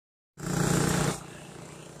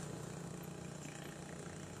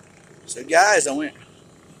So guys, I went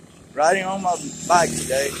riding on my bike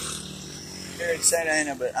today here in Santa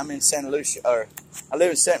Ana, but I'm in Santa Lucia, or I live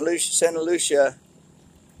in Santa Lucia,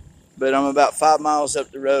 but I'm about 5 miles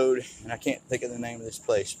up the road, and I can't think of the name of this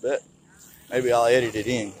place, but maybe I'll edit it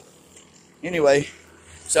in. Anyway,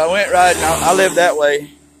 so I went riding. I live that way,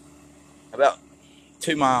 about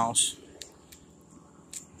 2 miles.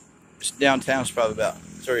 Downtown's probably about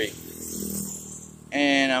 3.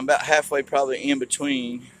 And I'm about halfway probably in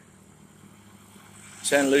between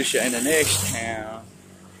Santa Lucia and the next town.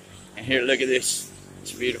 And here, look at this.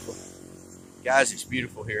 It's beautiful. Guys, it's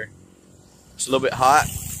beautiful here. It's a little bit hot.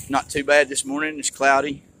 Not too bad this morning. It's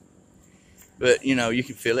cloudy. But, you know, you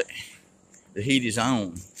can feel it. The heat is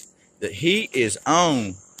on. The heat is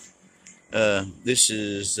on. This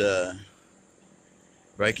is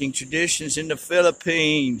breaking traditions in the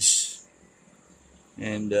Philippines.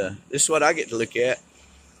 And this is what I get to look at.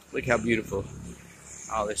 Look how beautiful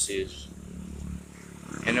all this is.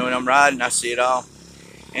 And then when I'm riding, I see it all.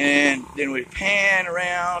 And then we pan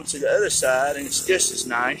around to the other side, and it's just as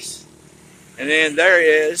nice. And then there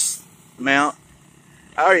is Mount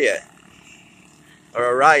Ariat, or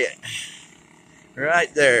Ariat,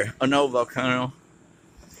 right there, an old volcano.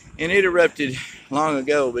 And it erupted long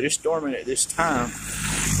ago, but it's dormant at this time.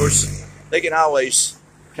 Of course, they can always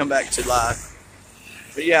come back to life.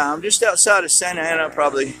 But yeah, I'm just outside of Santa Ana,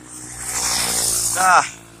 probably,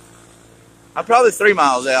 I'm probably 3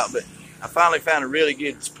 miles out, but I finally found a really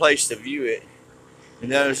good place to view it.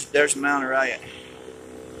 And there's Mount Ariat.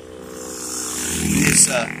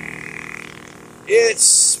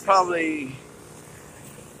 It's probably,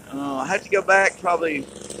 I have to go back probably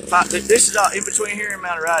 5. This is all in between here and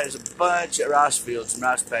Mount Ariat. There's a bunch of rice fields and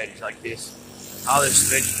rice paddies like this. All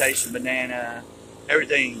this vegetation, banana,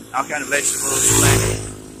 everything, all kind of vegetables planted.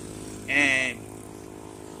 And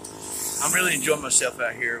I'm really enjoying myself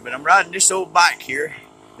out here. But I'm riding this old bike here.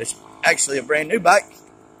 It's actually a brand new bike.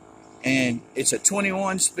 And it's a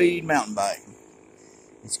 21-speed mountain bike.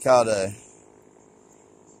 It's called a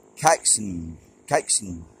Kixen.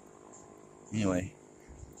 Anyway,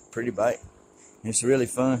 pretty bike. It's really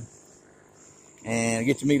fun. And I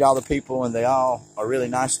get to meet all the people, and they all are really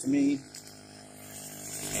nice to me.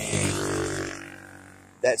 And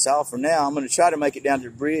that's all for now. I'm going to try to make it down to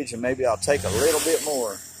the bridge, and maybe I'll take a little bit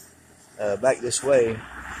more back this way.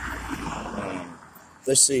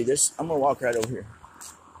 Let's see this. I'm going to walk right over here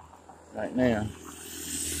right now,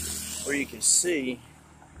 where you can see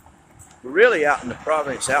we're really out in the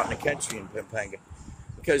province, out in the country in Pampanga,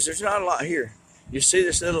 because there's not a lot here. You see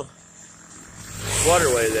this little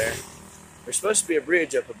waterway there. There's supposed to be a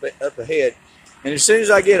bridge up ahead, and as soon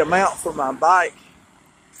as I get a mount for my bike,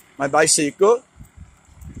 my bicycle,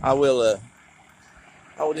 I will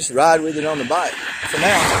just ride with it on the bike. For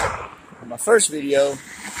now, my first video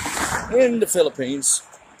in the Philippines,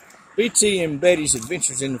 BT and Betty's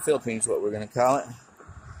Adventures in the Philippines, what we're going to call it,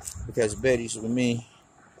 because Betty's with me.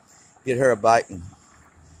 Get her a bike and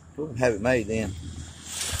we'll have it made then.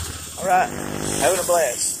 All right, having a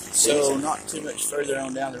blast. So not too much further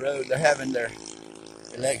on down the road. They're having their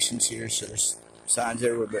elections here, so there's signs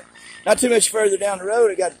everywhere. But not too much further down the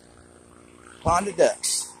road, I got a pond of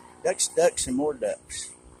ducks. Ducks, and more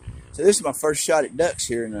ducks. So this is my first shot at ducks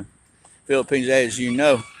here in the Philippines. As you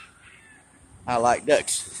know, I like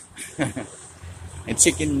ducks. And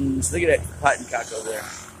chickens. Look at that fighting cock over there.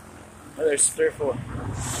 Oh, there's 3 or 4.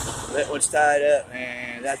 That one's tied up,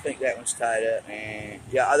 and I think that one's tied up. And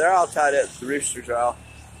yeah, they're all tied up. The roosters are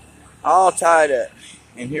all tied up.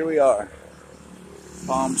 And here we are.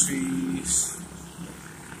 Palm trees.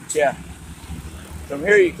 But yeah, from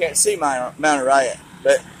here you can't see Mount Ariat,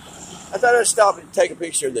 but I thought I'd stop and take a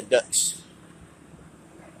picture of the ducks.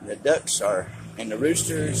 The ducks are, and the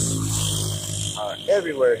roosters are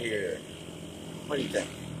everywhere here. What do you think?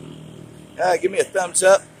 Give me a thumbs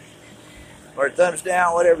up or a thumbs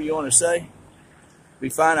down, whatever you want to say. Be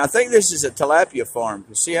fine. I think this is a tilapia farm.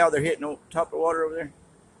 You see how they're hitting the top of the water over there?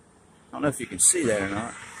 I don't know if you can see that or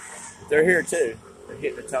not. They're here too. They're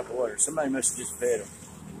hitting the top of the water. Somebody must have just fed them.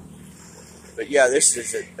 But yeah, this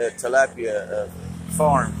is a tilapia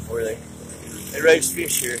farm where they raise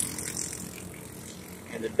fish here.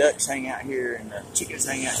 And the ducks hang out here, and the chickens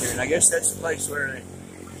hang out here. And I guess that's the place where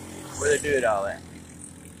they do it all at.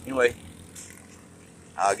 Anyway,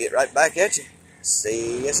 I'll get right back at you.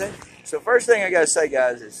 See you soon. So first thing I gotta say,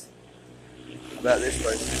 guys, is about this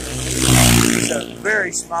place. It's a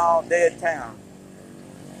very small, dead town.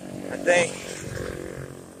 I think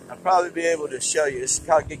I'll probably be able to show you. This is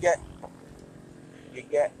called Gigat.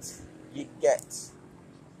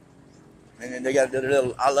 And then they got a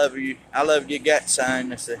little I love Gigat sign.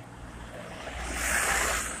 Let's see.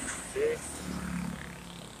 See?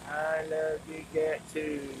 I love Gigat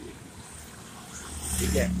too.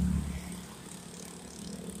 Gigat.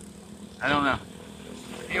 I don't know.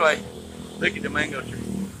 Anyway, look at the mango tree.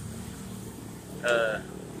 I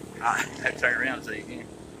have to turn around so you can.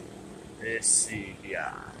 Let's see,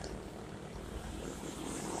 yeah.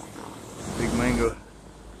 Big mango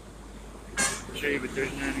tree, but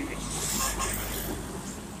there's none in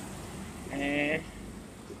it.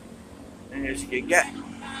 And there's Gigat.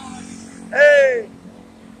 Hey!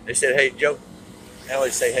 They said, hey, Joe. They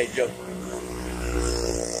always say, hey, Joe.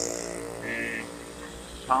 And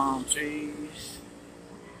palm trees.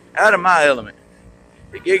 Out of my element.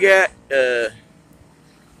 The Gigat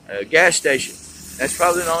gas station. That's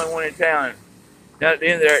probably the only one in town. Down at the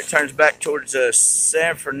end there, it turns back towards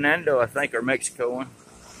San Fernando, I think, or Mexico one.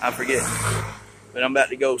 I forget. But I'm about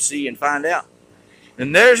to go see and find out.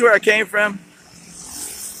 And there's where I came from.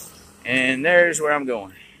 And there's where I'm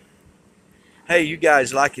going. Hey, you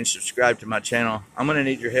guys like and subscribe to my channel. I'm going to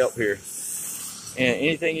need your help here. And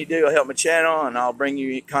anything you do will help my channel, and I'll bring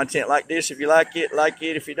you content like this. If you like it, like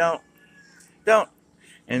it. If you don't, don't.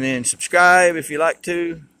 And then subscribe if you like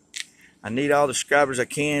to. I need all the subscribers I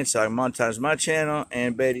can so I can monetize my channel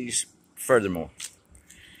and Betty's furthermore.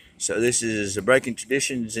 So this is the Breaking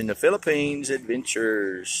Traditions in the Philippines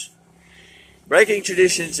Adventures. Breaking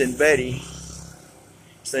Traditions and Betty.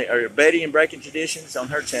 Or Betty and Breaking Traditions on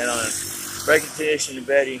her channel. And Breaking Traditions and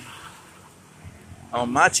Betty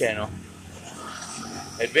on my channel.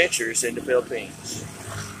 Adventures in the Philippines.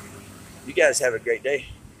 You guys have a great day.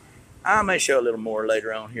 I may show a little more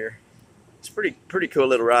later on here. It's a pretty cool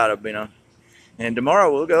little ride I've been on. And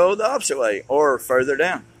tomorrow we'll go the opposite way or further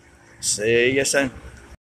down. See you soon.